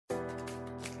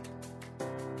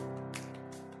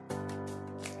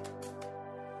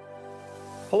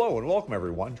Hello and welcome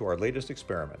everyone to our latest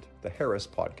experiment, the Harris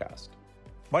Podcast.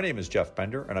 My name is Jeff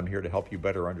Bender and I'm here to help you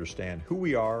better understand who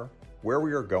we are, where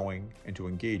we are going, and to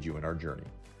engage you in our journey.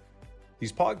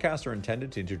 These podcasts are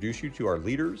intended to introduce you to our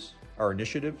leaders, our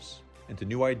initiatives, and to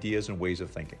new ideas and ways of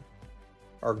thinking.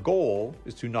 Our goal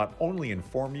is to not only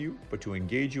inform you, but to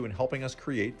engage you in helping us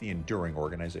create the enduring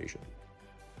organization.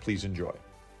 Please enjoy.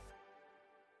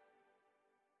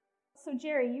 So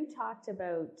Jerry, you talked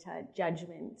about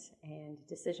judgment and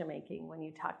decision-making when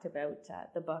you talked about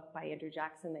the book by Andrew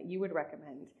Jackson that you would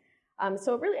recommend.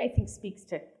 So it really, I think, speaks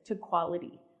to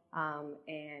quality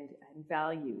and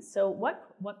values. So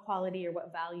what quality or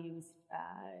what values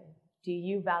do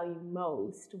you value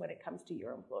most when it comes to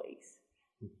your employees?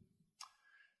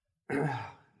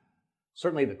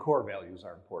 Certainly the core values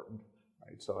are important,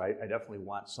 right? So I definitely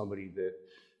want somebody that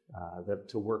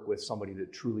to work with somebody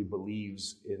that truly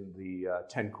believes in the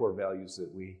 10 core values that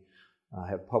we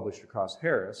have published across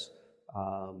Harris,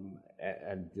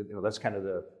 and that's kind of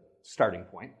the starting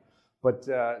point. But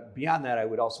beyond that, I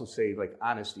would also say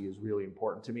honesty is really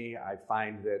important to me. I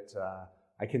find that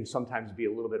I can sometimes be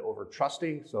a little bit over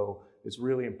trusting, so it's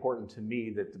really important to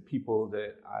me that the people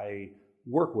that I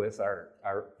work with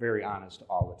are very honest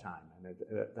all the time, and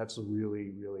that's a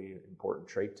really, really important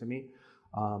trait to me.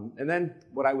 And then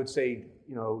what I would say,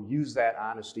 use that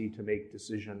honesty to make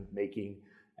decision making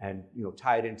and,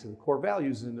 tie it into the core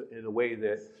values in a way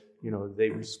that, they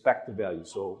respect the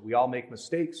values. So we all make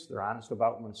mistakes. They're honest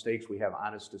about mistakes. We have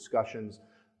honest discussions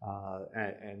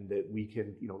and that we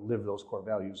can, live those core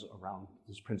values around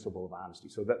this principle of honesty.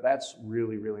 So that's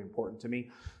really, really important to me.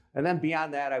 And then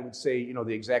beyond that, I would say,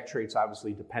 the exact traits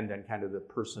obviously depend on kind of the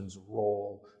person's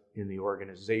role in the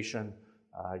organization.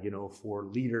 For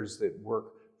leaders that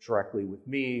work directly with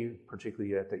me,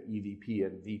 particularly at the EVP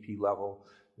and VP level,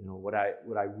 what I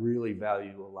really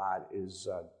value a lot is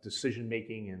decision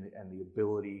making and the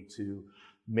ability to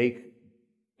make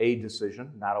a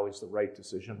decision, not always the right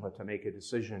decision, but to make a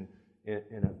decision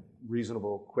in a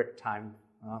reasonable, quick time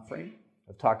frame.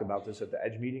 I've talked about this at the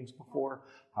EDGE meetings before,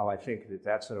 how I think that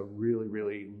that's a really,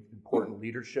 really important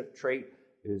leadership trait,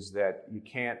 is that you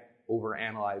can't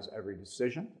overanalyze every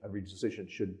decision. Every decision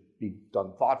should be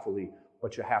done thoughtfully,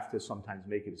 but you have to sometimes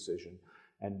make a decision.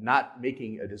 And not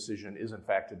making a decision is, in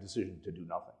fact, a decision to do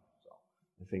nothing. So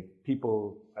I think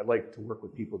I like to work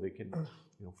with people that can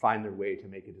find their way to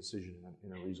make a decision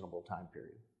in a reasonable time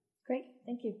period. Great,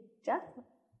 thank you. Jeff,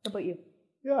 how about you?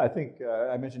 Yeah, I think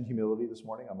I mentioned humility this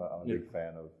morning. I'm a big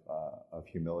fan of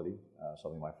humility,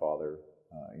 something my father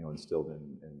instilled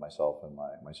in myself and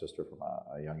my sister from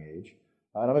a young age.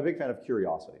 And I'm a big fan of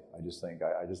curiosity. I just think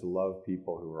I just love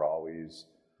people who are always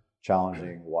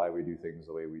challenging why we do things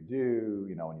the way we do.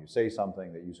 When you say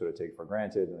something that you sort of take for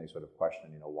granted, and they sort of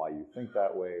question, why you think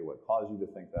that way, what caused you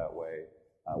to think that way.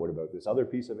 What about this other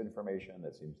piece of information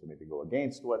that seems to maybe go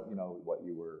against what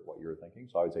you were thinking?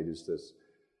 So I would say just this.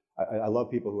 I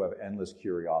love people who have endless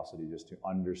curiosity just to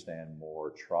understand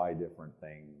more, try different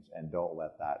things, and don't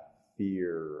let that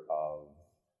fear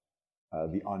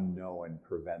of the unknown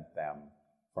prevent them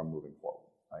from moving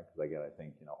forward, right? Because again, I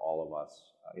think all of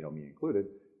us, me included,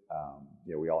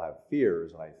 we all have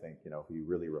fears, and I think if you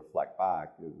really reflect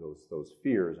back, those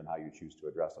fears and how you choose to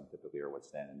address them typically are what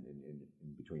stand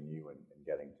in between you and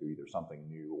getting to either something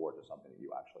new or to something that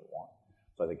you actually want.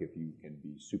 So I think if you can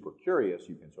be super curious,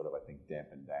 you can sort of, I think,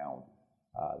 dampen down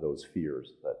those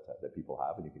fears that people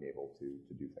have, and you can be able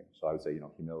to do things. So I would say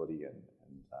humility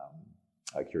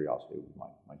and curiosity would be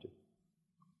mine too.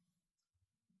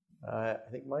 I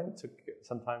think mine took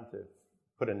some time to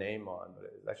put a name on, but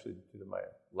it was actually due to my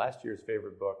last year's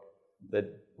favorite book that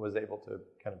was able to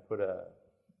kind of put a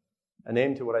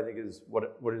name to what I think is what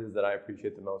it is that I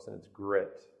appreciate the most, and it's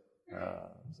grit.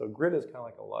 So grit is kind of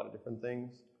like a lot of different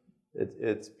things.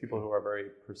 It's people who are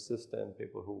very persistent,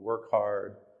 people who work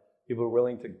hard, people who are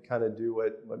willing to kind of do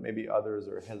what maybe others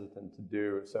are hesitant to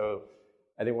do. So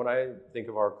I think when I think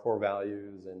of our core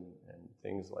values and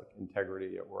things like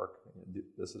integrity at work,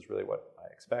 this is really what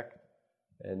I expect.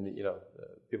 And the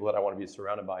people that I want to be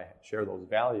surrounded by share those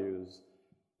values.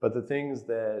 But the things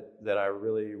that I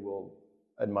really will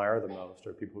admire the most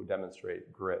are people who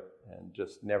demonstrate grit and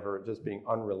just being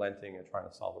unrelenting and trying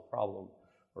to solve a problem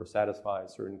or satisfy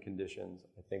certain conditions.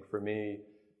 I think for me,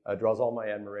 draws all my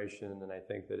admiration, and I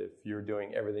think that if you're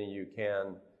doing everything you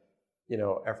can,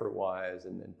 effort-wise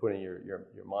and putting your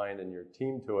mind and your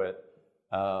team to it,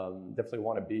 definitely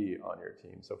want to be on your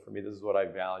team. So for me, this is what I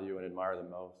value and admire the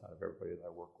most out of everybody that I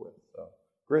work with. So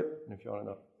grit, and if you want to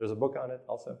know, there's a book on it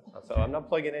also. So I'm not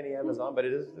plugging any Amazon, but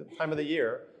it is the time of the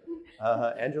year.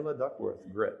 Angela Duckworth,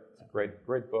 Grit. It's a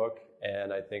great book.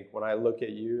 And I think when I look at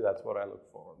you, that's what I look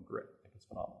for. Grit. I think it's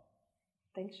phenomenal.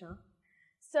 Thanks, Sean.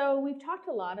 So we've talked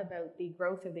a lot about the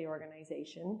growth of the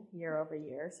organization year over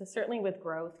year. So certainly with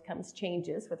growth comes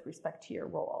changes with respect to your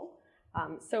role.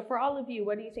 So for all of you,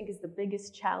 what do you think is the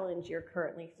biggest challenge you're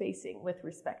currently facing with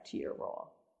respect to your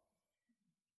role?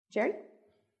 Jerry?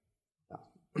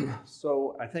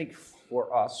 So I think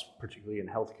for us, particularly in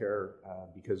healthcare,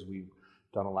 because we've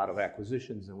done a lot of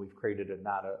acquisitions and we've created a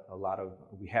lot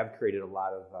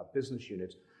of business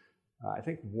units. I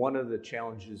think one of the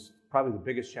challenges, probably the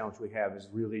biggest challenge we have, is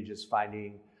really just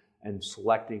finding and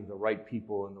selecting the right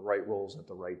people in the right roles at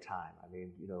the right time. I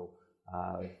mean,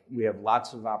 we have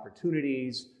lots of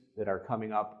opportunities that are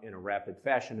coming up in a rapid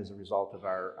fashion as a result of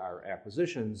our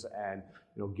acquisitions, and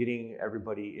getting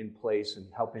everybody in place and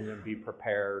helping them be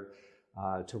prepared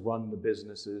to run the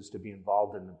businesses, to be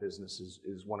involved in the businesses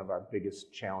is one of our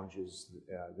biggest challenges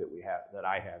that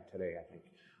I have today. I think I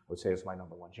would say it's my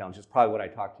number one challenge. It's probably what I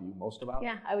talk to you most about.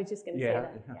 Yeah, I was just going to say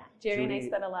that. Yeah. Jerry and I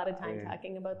spent a lot of time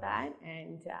talking about that,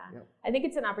 and I think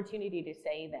it's an opportunity to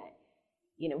say that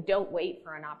don't wait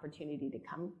for an opportunity to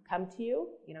come to you.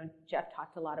 Jeff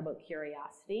talked a lot about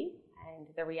curiosity, and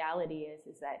the reality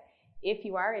is that if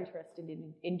you are interested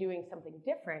in doing something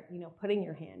different, putting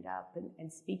your hand up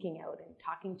and speaking out and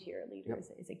talking to your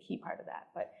leaders is a key part of that.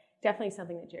 But definitely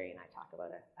something that Jerry and I talk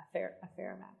about a fair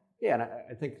amount. Yeah, and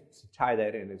I think to tie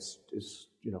that in is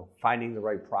finding the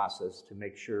right process to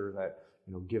make sure that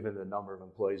given the number of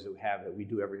employees that we have, that we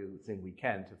do everything we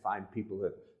can to find people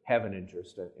that have an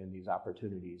interest in these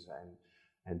opportunities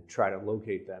and try to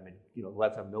locate them and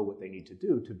let them know what they need to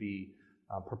do to be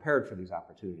prepared for these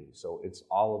opportunities. So it's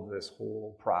all of this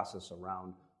whole process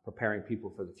around preparing people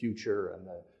for the future, and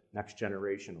the next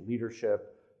generation of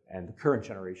leadership and the current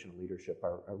generation of leadership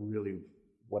are really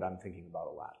what I'm thinking about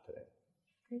a lot today.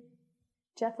 Great.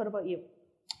 Jeff, what about you?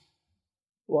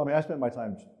 Well, I mean, I spent my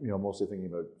time, mostly thinking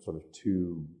about sort of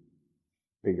two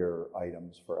bigger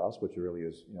items for us, which really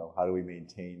is, how do we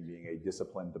maintain being a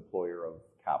disciplined deployer of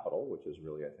capital, which is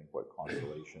really, I think, what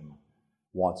Constellation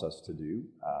wants us to do.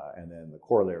 And then the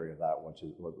corollary of that, once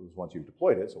you've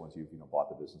deployed it, so once you've bought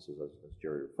the businesses, as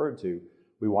Jerry referred to,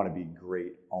 we want to be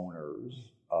great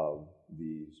owners of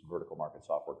these vertical market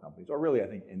software companies, or really, I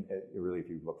think, really, if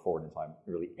you look forward in time,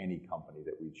 really any company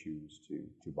that we choose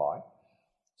to buy.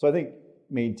 So I think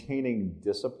maintaining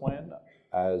discipline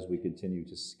as we continue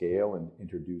to scale and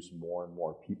introduce more and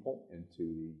more people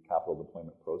into the capital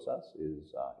deployment process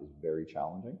is very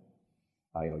challenging.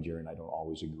 Jerry and I don't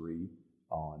always agree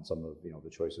on some of the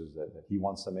choices that he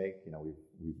wants to make. We've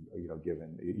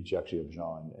given each, actually, of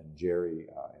John and Jerry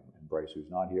and Bryce, who's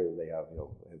not here, they have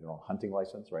their own hunting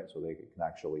license, right? So they can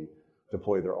actually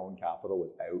deploy their own capital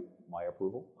without my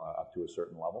approval up to a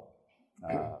certain level.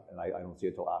 And I don't see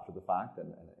it till after the fact,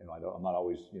 and I'm not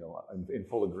always in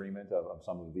full agreement of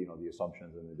some of the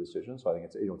assumptions and the decisions. So I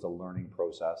think it's a learning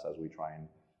process as we try and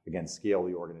again scale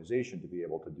the organization to be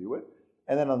able to do it.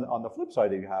 And then on the flip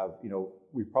side, you have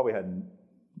we've probably had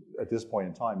at this point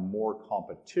in time more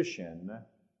competition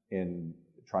in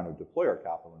trying to deploy our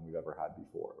capital than we've ever had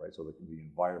before, right? So the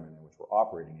environment in which we're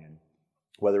operating in,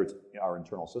 whether it's our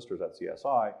internal sisters at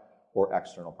CSI or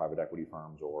external private equity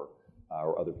firms or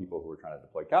other people who are trying to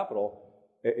deploy capital,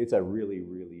 it's a really,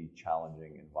 really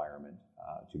challenging environment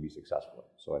to be successful in.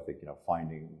 So I think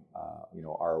finding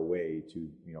our way to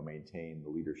maintain the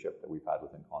leadership that we've had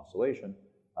within Constellation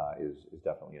is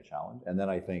definitely a challenge. And then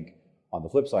I think on the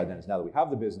flip side, then is now that we have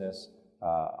the business,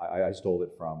 I stole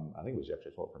it from, I think it was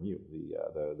actually stole it from you,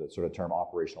 the sort of term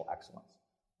operational excellence.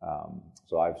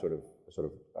 So I've sort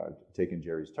of taken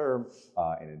Jerry's term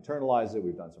and internalized it.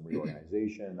 We've done some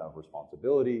reorganization of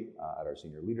responsibility at our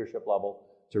senior leadership level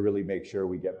to really make sure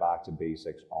we get back to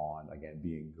basics on, again,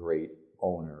 being great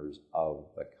owners of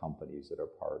the companies that are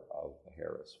part of the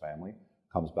Harris family.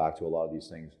 Comes back to a lot of these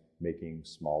things, making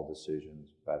small decisions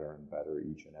better and better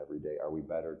each and every day. Are we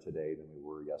better today than we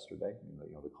were yesterday?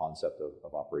 The concept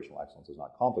of operational excellence is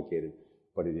not complicated,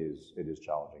 but it is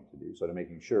challenging to do. So to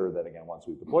making sure that, again, once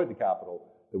we've deployed the capital,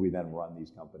 that we then run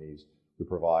these companies, we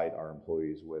provide our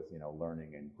employees with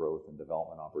learning and growth and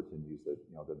development opportunities that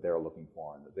that they're looking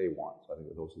for and that they want. So I think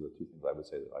that those are the two things I would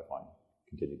say that I find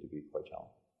continue to be quite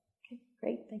challenging. Okay,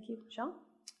 great, thank you, Sean.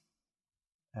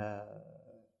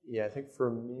 Yeah, I think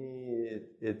for me,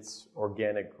 it's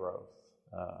organic growth.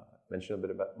 I mentioned a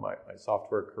bit about my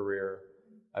software career.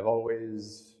 I've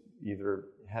always either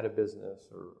had a business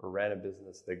or ran a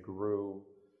business that grew,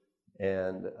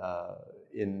 and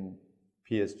in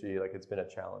PSG, it's been a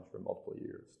challenge for multiple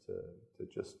years to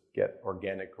just get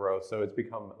organic growth. So it's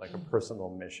become like a personal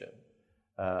mission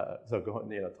So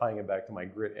tying it back to my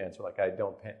grit answer, like I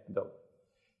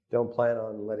don't plan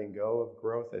on letting go of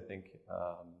growth. I think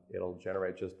it'll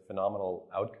generate just phenomenal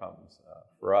outcomes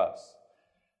for us.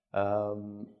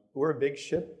 We're a big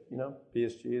ship,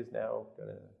 PSG is now going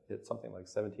to hit something like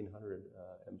 1,700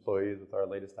 employees with our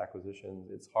latest acquisitions.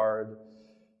 It's hard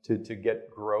to get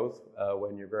growth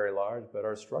when you're very large, but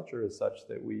our structure is such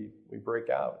that we break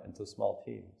out into small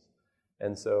teams.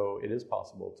 And so it is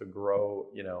possible to grow,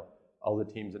 all the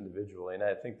teams individually. And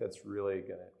I think that's really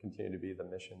going to continue to be the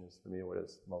mission, is for me what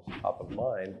is most top of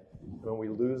mind. When we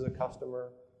lose a customer,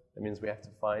 that means we have to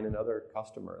find another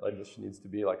customer. Like, this needs to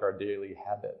be like our daily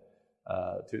habit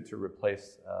to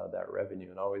replace that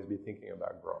revenue and always be thinking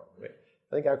about growing.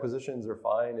 I think acquisitions are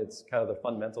fine. It's kind of the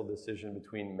fundamental decision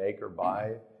between make or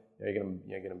buy. You're going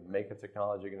to make a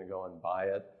technology, you're going to go and buy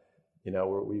it.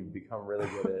 We've become really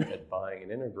good at buying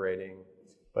and integrating.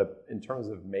 But in terms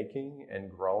of making and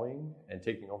growing and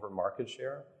taking over market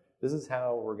share, this is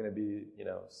how we're going to be,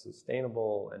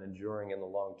 sustainable and enduring in the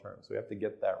long term. So we have to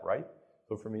get that right.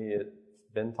 So for me, it's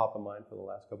been top of mind for the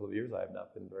last couple of years. I have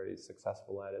not been very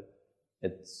successful at it.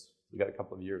 We've got a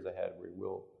couple of years ahead where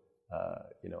we'll,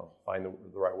 find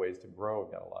the right ways to grow.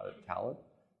 We've got a lot of talent,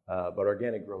 but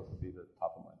organic growth will be the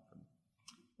top of mind for me.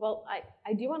 Well,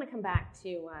 I do want to come back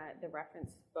to the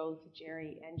reference both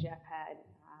Jerry and Jeff had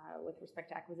with respect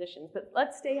to acquisitions, but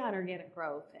let's stay on organic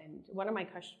growth. And one of my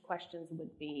questions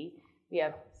would be, we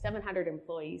have 700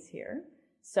 employees here.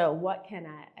 So what can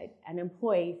an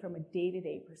employee from a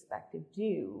day-to-day perspective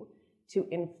do to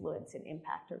influence and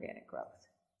impact organic growth?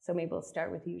 So maybe we'll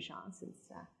start with you, Jean, since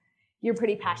you're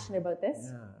pretty passionate about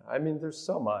this. Yeah, there's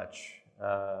so much. Like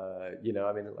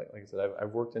I said,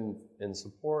 I've worked in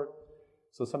support.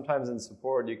 So sometimes in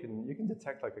support, you can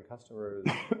detect like a customer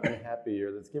is unhappy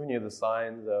or that's giving you the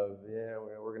signs of,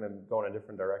 we're going to go in a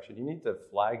different direction. You need to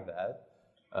flag that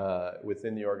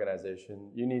within the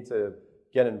organization. You need to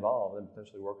get involved and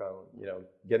potentially work on,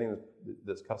 getting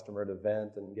this customer to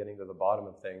vent and getting to the bottom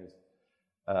of things.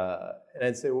 And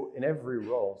I'd say in every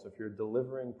role, so if you're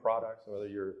delivering products, whether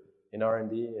you're in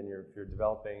R&D and if you're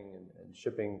developing and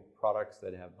shipping products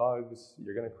that have bugs,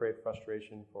 you're going to create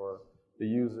frustration for the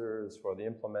users, for the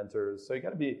implementers. So you got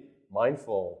to be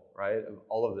mindful, right, of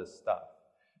all of this stuff.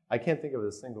 I can't think of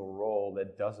a single role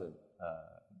that doesn't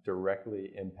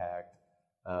directly impact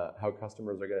how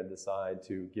customers are going to decide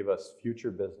to give us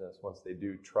future business once they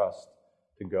do trust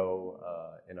to go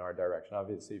in our direction.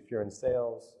 Obviously, if you're in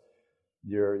sales,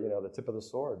 you're the tip of the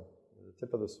sword. The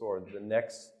tip of the sword. The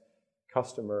next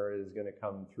customer is going to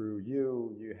come through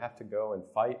you. You have to go and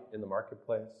fight in the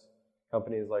marketplace.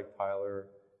 Companies like Tyler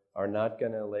are not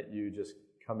going to let you just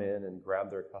come in and grab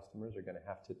their customers. You're going to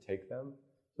have to take them.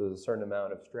 So there's a certain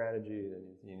amount of strategy, and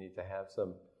you need to have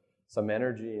some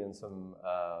energy and some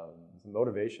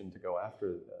motivation to go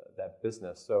after that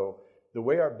business. So the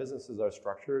way our businesses are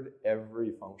structured,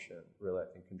 every function really,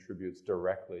 I think, contributes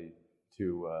directly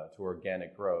to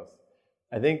organic growth.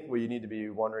 I think what you need to be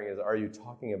wondering is, are you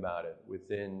talking about it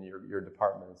within your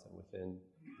departments and within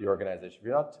the organization? If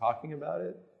you're not talking about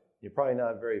it, you're probably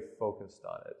not very focused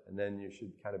on it, and then you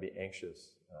should kind of be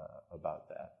anxious about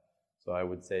that. So I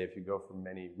would say if you go for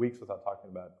many weeks without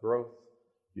talking about growth,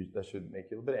 that should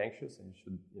make you a little bit anxious, and you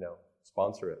should,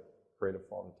 sponsor it, create a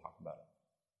forum to talk about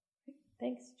it.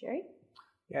 Thanks, Jerry.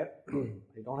 Yeah,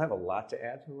 I don't have a lot to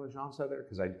add to what Jean said there,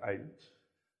 because I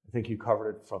think you covered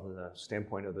it from the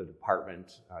standpoint of the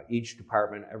department. Each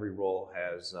department, every role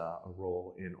has a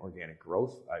role in organic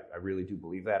growth. I really do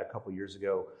believe that. A couple years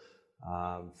ago,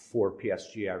 for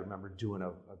PSG, I remember doing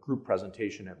a group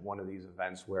presentation at one of these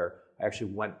events where I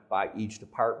actually went by each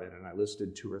department and I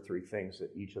listed 2 or 3 things that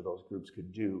each of those groups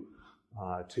could do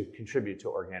to contribute to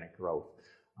organic growth.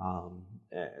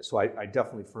 So I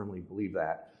definitely firmly believe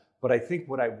that. But I think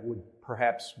what I would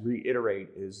perhaps reiterate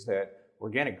is that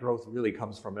organic growth really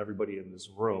comes from everybody in this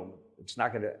room. It's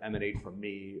not going to emanate from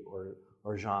me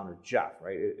or Jean or Jeff,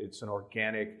 right? It's an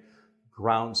organic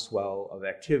groundswell of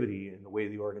activity in the way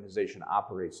the organization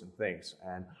operates and thinks.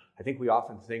 And I think we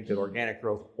often think that organic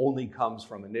growth only comes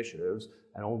from initiatives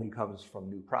and only comes from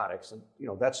new products. And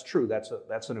that's true.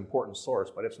 That's an important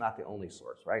source, but it's not the only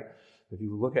source, right? If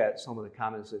you look at some of the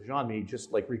comments that Jean made,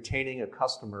 just like retaining a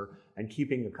customer and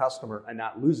keeping a customer and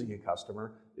not losing a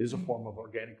customer is a form of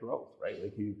organic growth, right?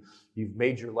 Like you've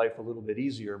made your life a little bit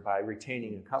easier by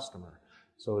retaining a customer.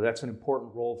 So that's an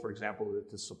important role, for example, that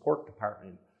the support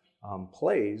department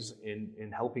plays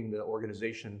in helping the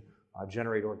organization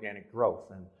generate organic growth.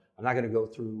 And I'm not going to go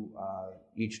through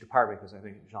each department because I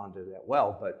think Jean did that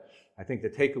well, but I think the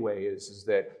takeaway is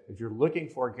that if you're looking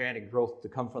for organic growth to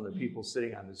come from the people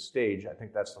sitting on this stage, I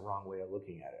think that's the wrong way of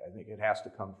looking at it. I think it has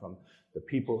to come from the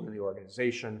people in the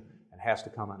organization and has to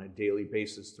come on a daily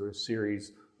basis through a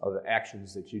series of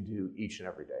actions that you do each and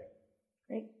every day.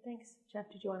 Great, thanks. Jeff,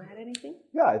 did you want to add anything?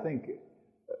 Yeah, I think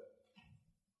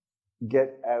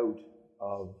get out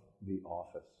of the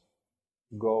office.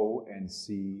 Go and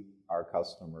see our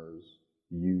customers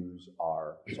use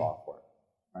our software,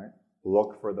 right?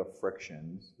 Look for the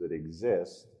frictions that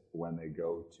exist when they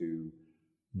go to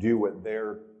do what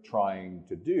they're trying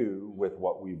to do with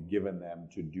what we've given them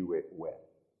to do it with,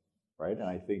 right? And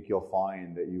I think you'll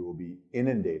find that you will be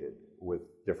inundated with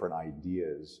different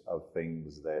ideas of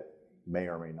things that may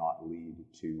or may not lead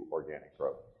to organic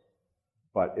growth.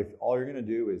 But if all you're going to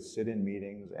do is sit in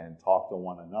meetings and talk to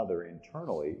one another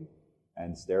internally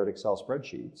and stare at Excel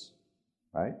spreadsheets,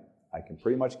 right? I can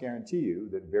pretty much guarantee you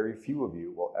that very few of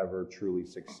you will ever truly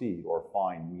succeed or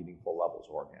find meaningful levels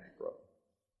of organic growth.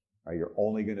 Right? You're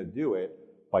only going to do it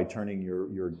by turning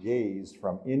your gaze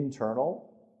from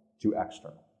internal to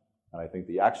external. And I think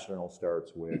the external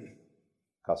starts with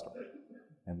customers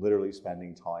and literally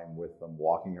spending time with them,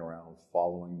 walking around,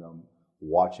 following them,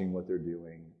 watching what they're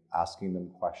doing, asking them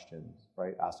questions,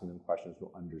 right? Asking them questions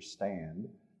to understand,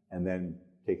 and then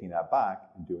taking that back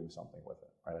and doing something with it.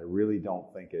 Right? I really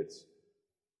don't think it's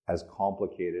as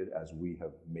complicated as we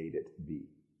have made it be.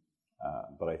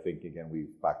 But I think, again,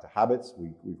 back to habits.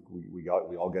 We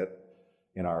all get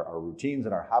in our routines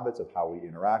and our habits of how we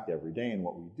interact every day and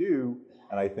what we do.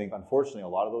 And I think, unfortunately, a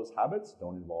lot of those habits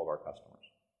don't involve our customers.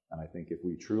 And I think if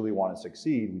we truly want to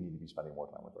succeed, we need to be spending more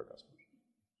time with our customers.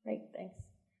 Great, thanks.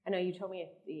 I know you told me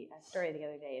a story the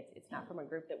other day. It's not from a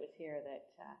group that was here, that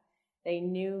they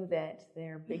knew that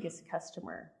their biggest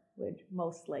customer would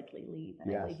most likely leave.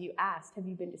 And Yes. I believe you asked, have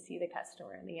you been to see the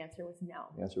customer? And the answer was no.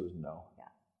 The answer was no.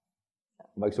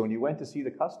 Yeah. So when you went to see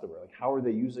the customer, like, how are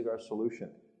they using our solution?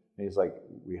 And he's like,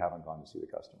 we haven't gone to see the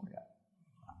customer yet.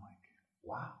 I'm like,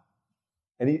 wow.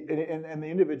 And the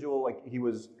individual, like, he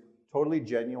was totally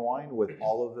genuine with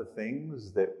all of the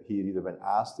things that he had either been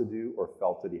asked to do or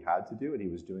felt that he had to do, and he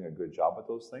was doing a good job at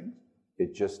those things.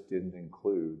 It just didn't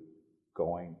include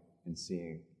going and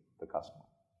seeing the customer.